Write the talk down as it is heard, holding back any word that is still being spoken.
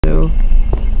through.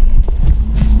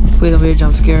 Please don't be a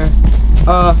jump scare. Hey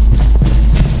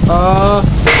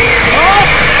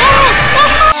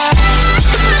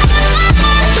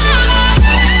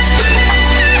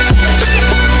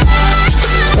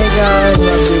guys,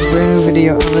 welcome to a brand new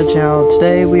video on the channel.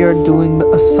 Today we are doing the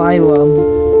Asylum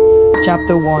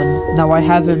Chapter 1. Now I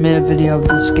haven't made a video of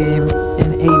this game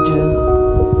in ages.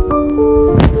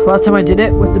 The last time I did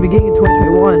it was the beginning of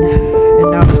 2021,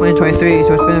 and now it's 2023,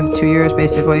 so it's been 2 years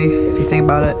basically, if you think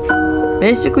about it.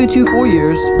 Basically 4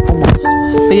 years, almost.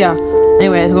 But yeah,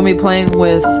 anyway, I'm going to be playing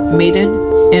with Maden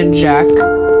and Jack.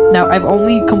 Now, I've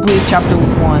only completed Chapter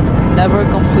 1, never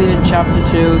completed Chapter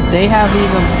 2. They haven't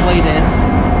even played it.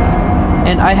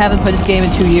 And I haven't played this game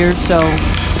in 2 years, so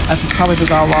I probably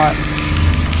forgot a lot.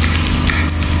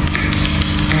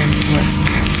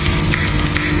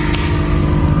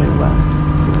 And left.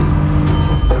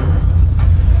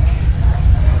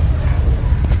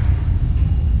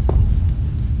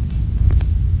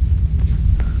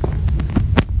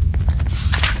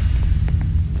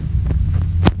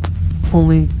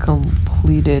 Only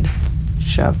completed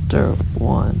Chapter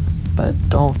 1, but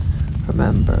don't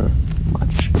remember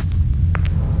much.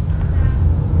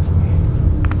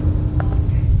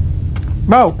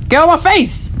 Bro, get out of my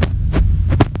face!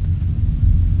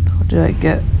 How did I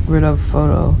get rid of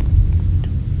photo?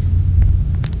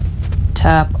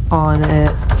 Tap on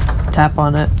it. Tap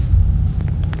on it.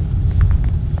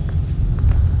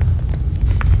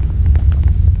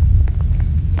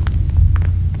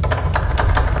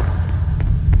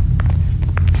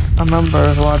 I remember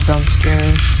there's a lot of jump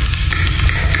scares.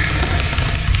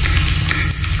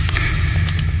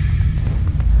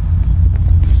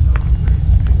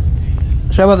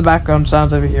 Show about the background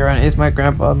sounds over here, and it's my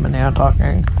grandpa and Nana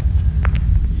talking.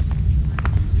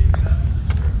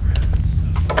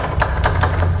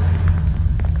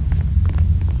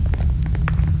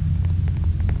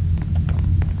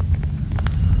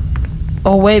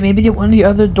 Oh wait, maybe one of the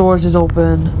other doors is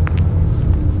open.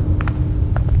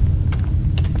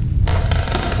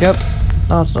 Yep,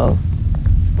 thought so.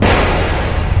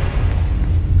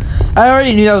 I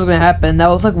already knew that was gonna happen. That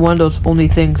was like one of those only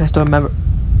things I still remember.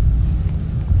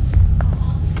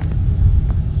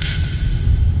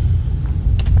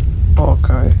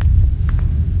 Okay.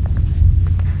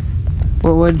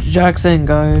 What would Jack saying,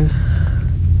 guys?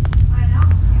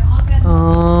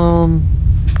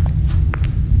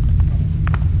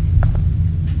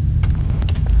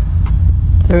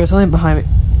 There was something behind me.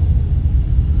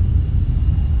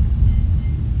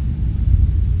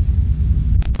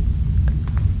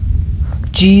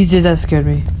 Jesus, that scared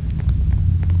me.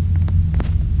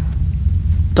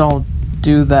 Don't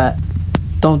do that.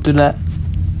 Don't do that.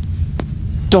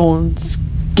 Don't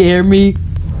scare me.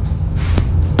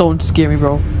 Don't scare me,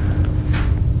 bro.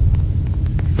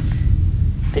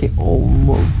 I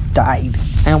almost died.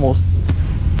 I almost.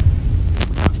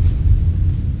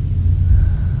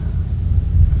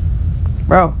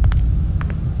 Bro.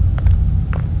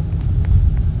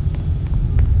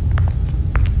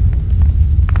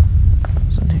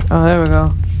 Oh, there we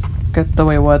go. Get the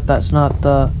way what? That's not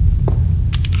the.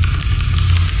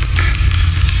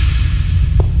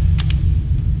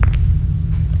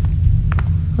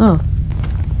 Oh.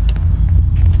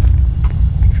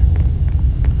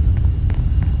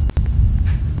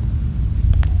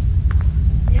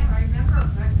 Yeah, I remember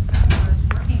back when I was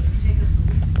working to take us a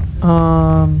week.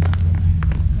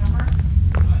 Remember?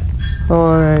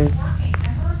 Alright.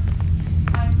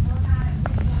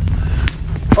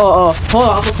 Oh, hold on,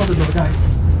 I'll go close the door, guys.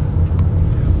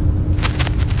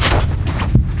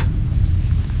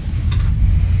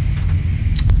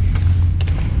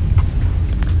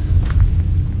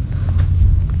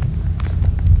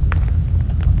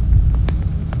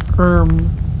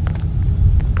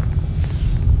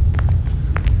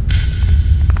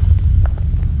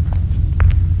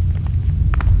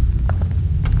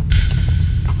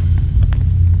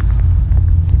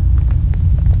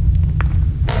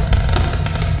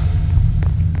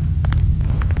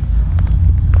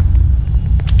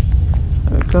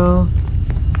 Go.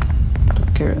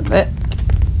 Took care of it.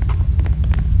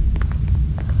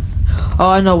 Oh,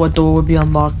 I know what door would be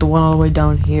unlocked. The one all the way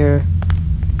down here.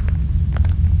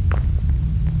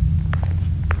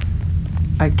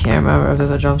 I can't remember if there's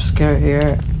a jump scare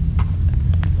here.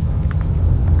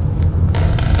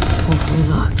 Hopefully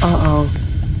not. Uh-oh.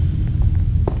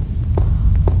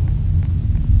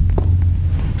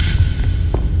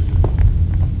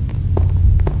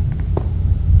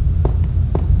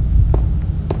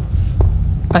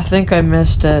 I think I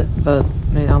missed it, but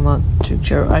I mean, I'm not too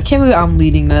sure. I can't believe I'm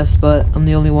leading this, but I'm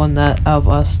the only one that out of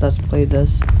us that's played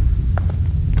this.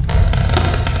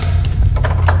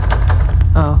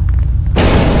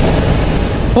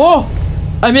 Oh!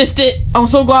 I missed it! I'm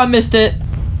so glad I missed it.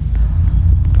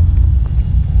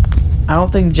 I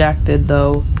don't think Jack did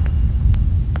though.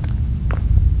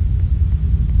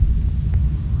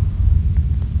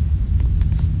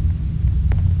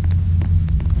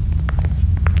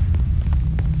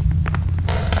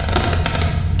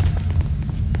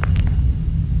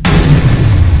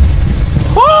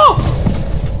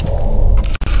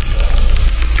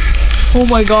 Oh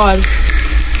my god.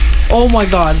 Oh my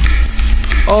god.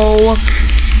 Oh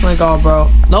my god, bro.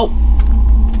 Nope.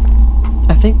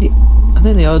 I think the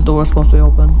other door is supposed to be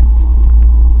open.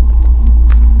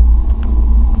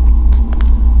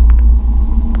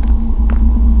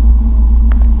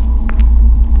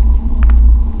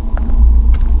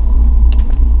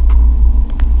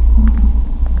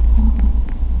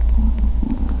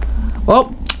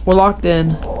 Well, we're locked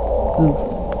in. Ooh.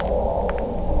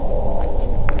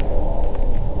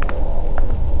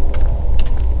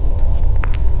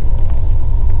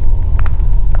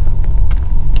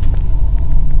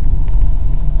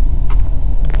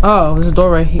 Oh, there's a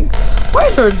door right here. Why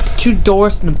is there 2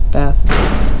 doors in the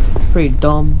bathroom? Pretty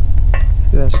dumb,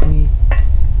 if you ask me.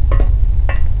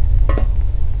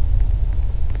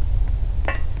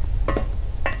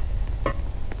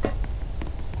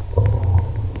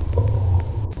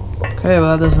 Okay,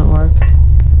 well that doesn't work.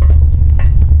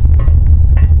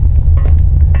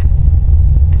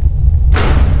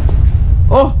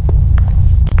 Oh!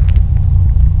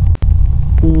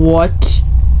 What?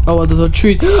 Oh, there's a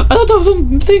tree. I thought that was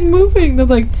something moving.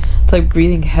 That's like, it's like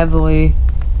breathing heavily.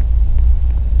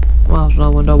 Wow, there's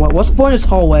no window. What's the point of this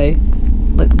hallway?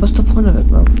 Like, what's the point of it,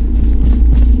 bro?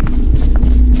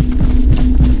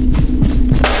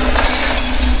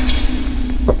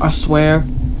 I swear,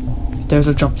 if there's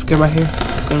a jump scare right here,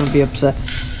 I'm gonna be upset.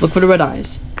 Look for the red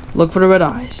eyes. Look for the red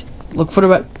eyes. Look for the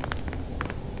red.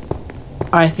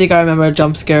 I think I remember a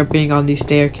jump scare being on the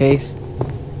staircase.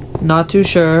 Not too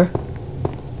sure.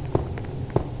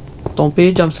 Don't be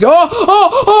a jump scare.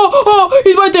 Oh!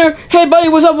 He's right there. Hey, buddy,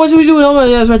 what's up? What's we doing? Oh,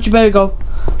 yeah, that's right. You better go.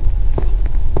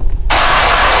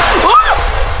 Oh!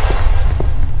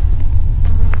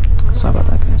 Sorry about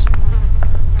that, guys.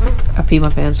 I peed my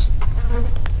pants.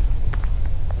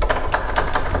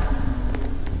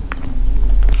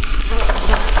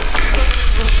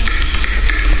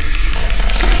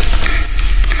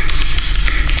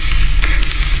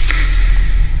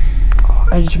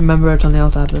 I just remember something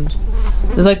else happens.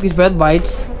 There's like these red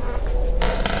lights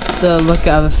to look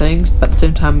at other things, but at the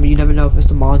same time you never know if it's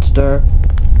a monster.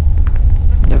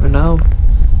 You never know.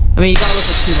 I mean, you gotta look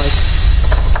at 2 lights.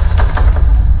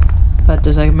 But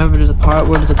there's, I remember there's a part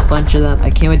where there's a bunch of them. I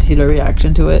can't wait to see their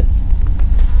reaction to it.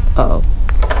 Uh oh.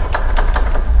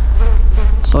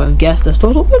 So I guess this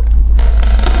door's open?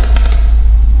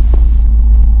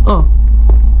 Oh.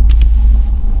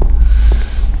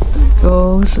 There it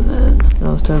goes, and then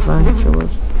that was terrifying, it sure was.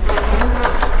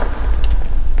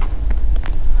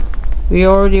 We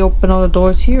already opened all the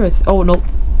doors here. Oh, nope.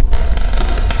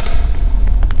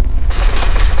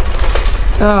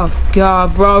 Oh,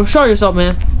 God, bro. Show yourself,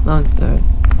 man. Okay.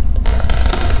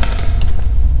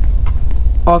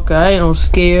 Okay, I ain't no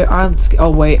scared. I'm scared.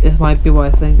 Oh, wait. This might be what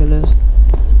I think it is.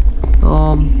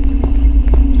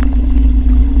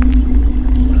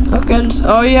 Okay.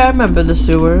 Oh, yeah, I remember the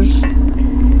sewers.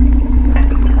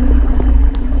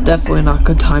 Definitely not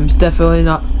good times. Definitely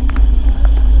not.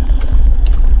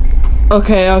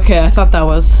 Okay, I thought that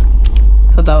was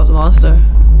a monster.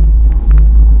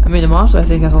 I mean, the monster I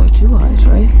think has only 2 eyes,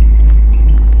 right?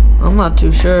 I'm not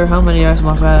too sure how many eyes the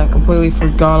monster had. I completely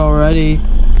forgot already.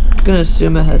 I'm gonna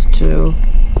assume it has 2.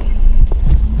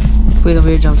 Please don't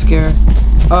be a jump scare.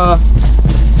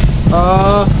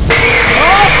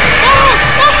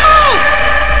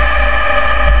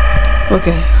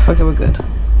 Okay, we're good.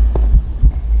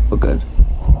 We're good.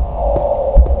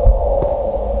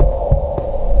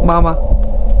 Mama.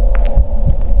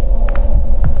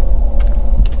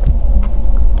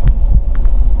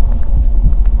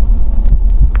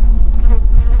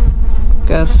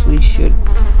 Guess we should.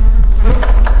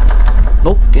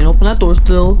 Nope, can't open that door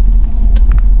still.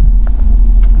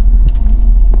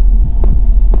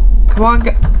 Come on,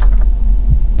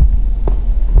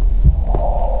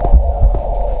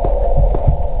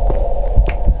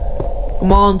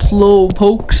 come on, slow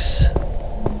pokes.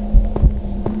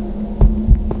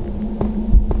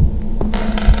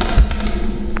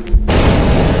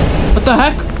 What the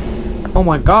heck? Oh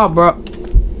my god, bro.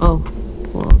 Oh,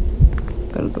 hold on.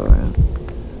 Gotta go around.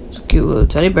 It's a cute little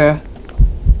teddy bear.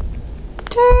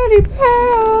 Teddy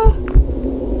bear.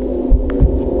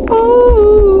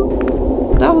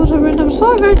 Ooh, that was a random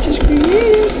song I just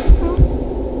created.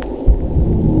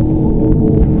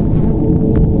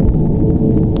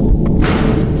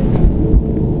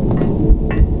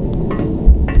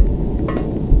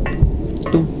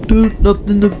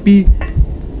 Nothing to be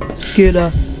scared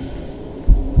of.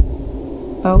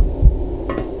 Oh.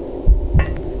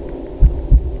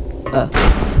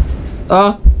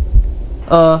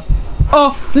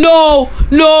 Oh, no!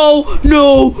 No!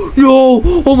 No! No!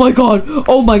 Oh my god!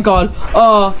 Oh my god!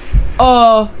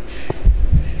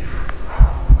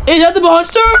 Is that the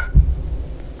monster?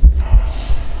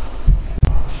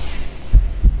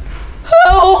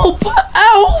 Help!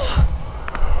 Help!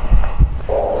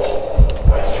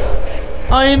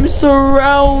 I am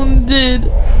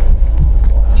surrounded.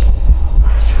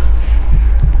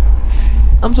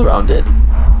 I'm surrounded.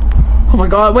 Oh my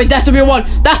god, wait, that's the real one!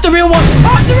 That's the real one!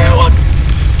 That's the real one!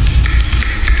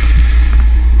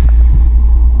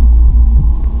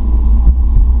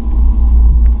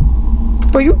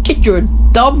 Bro, you get your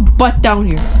dumb butt down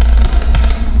here.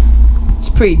 It's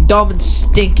pretty dumb and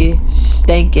stinky.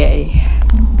 Stanky.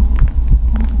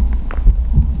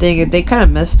 Dang it, they kind of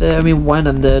missed it. I mean, one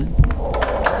of them did.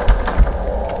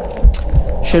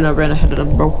 Shouldn't have ran ahead of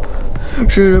them, bro.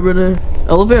 Shouldn't have ran ahead.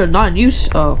 Elevator, non-use.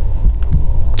 Oh.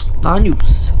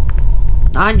 Non-use.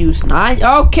 Non-use.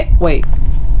 Okay, wait.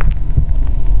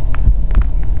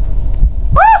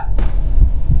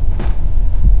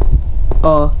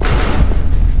 Ah!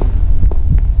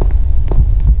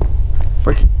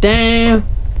 Break it down.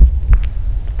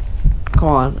 Come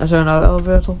on. Is there another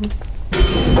elevator open?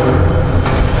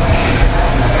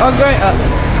 Oh, great.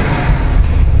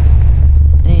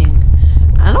 Dang.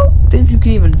 I don't think you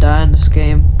can even die in this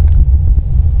game.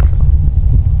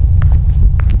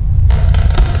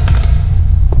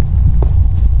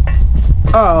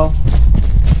 Uh oh.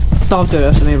 Don't do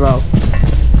this to me, bro. I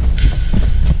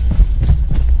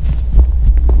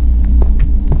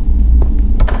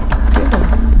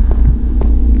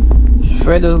was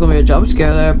afraid there was gonna be a jump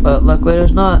scare there, but luckily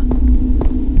there's not.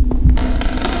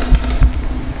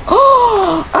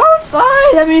 Oh!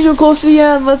 Outside! That means we're close to the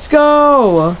end. Let's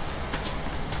go!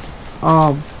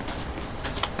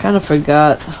 Kind of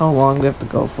forgot how long we have to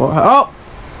go for. Oh!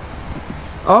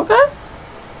 Okay.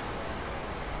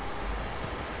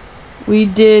 We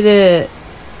did it.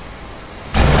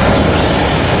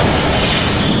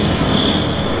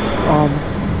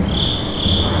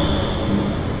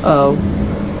 Oh.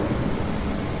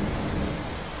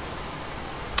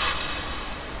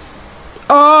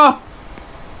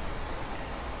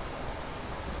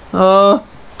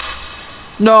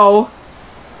 No.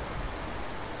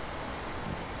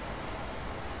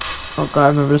 Oh god, I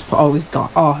remember this part. Oh, he's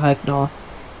gone. Oh, heck no.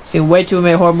 Seen way too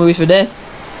many horror movies for this.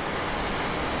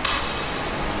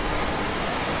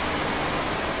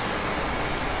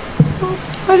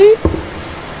 Ready?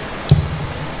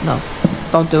 No.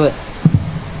 Don't do it.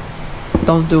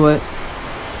 Don't do it.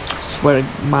 I swear to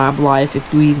my life,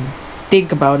 if you even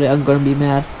think about it, I'm gonna be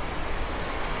mad.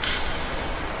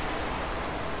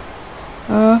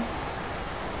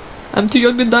 I'm too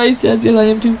young to die, yes, yes, I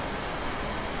am too.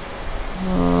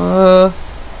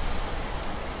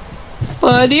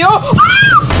 Buddy, oh!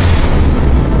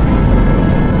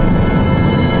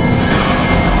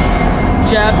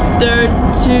 Chapter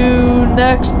 2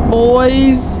 next,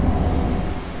 boys.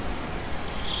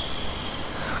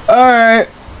 Alright,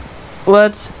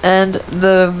 let's end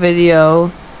the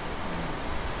video.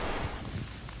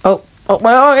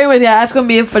 Well, anyways, yeah, that's gonna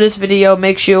be it for this video.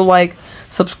 Make sure you like,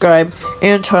 subscribe,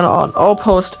 and turn on all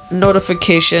post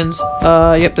notifications.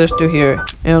 Yep, there's 2 here.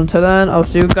 And until then, I'll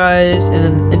see you guys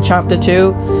in chapter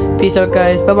 2. Peace out,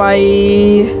 guys. Bye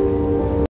bye.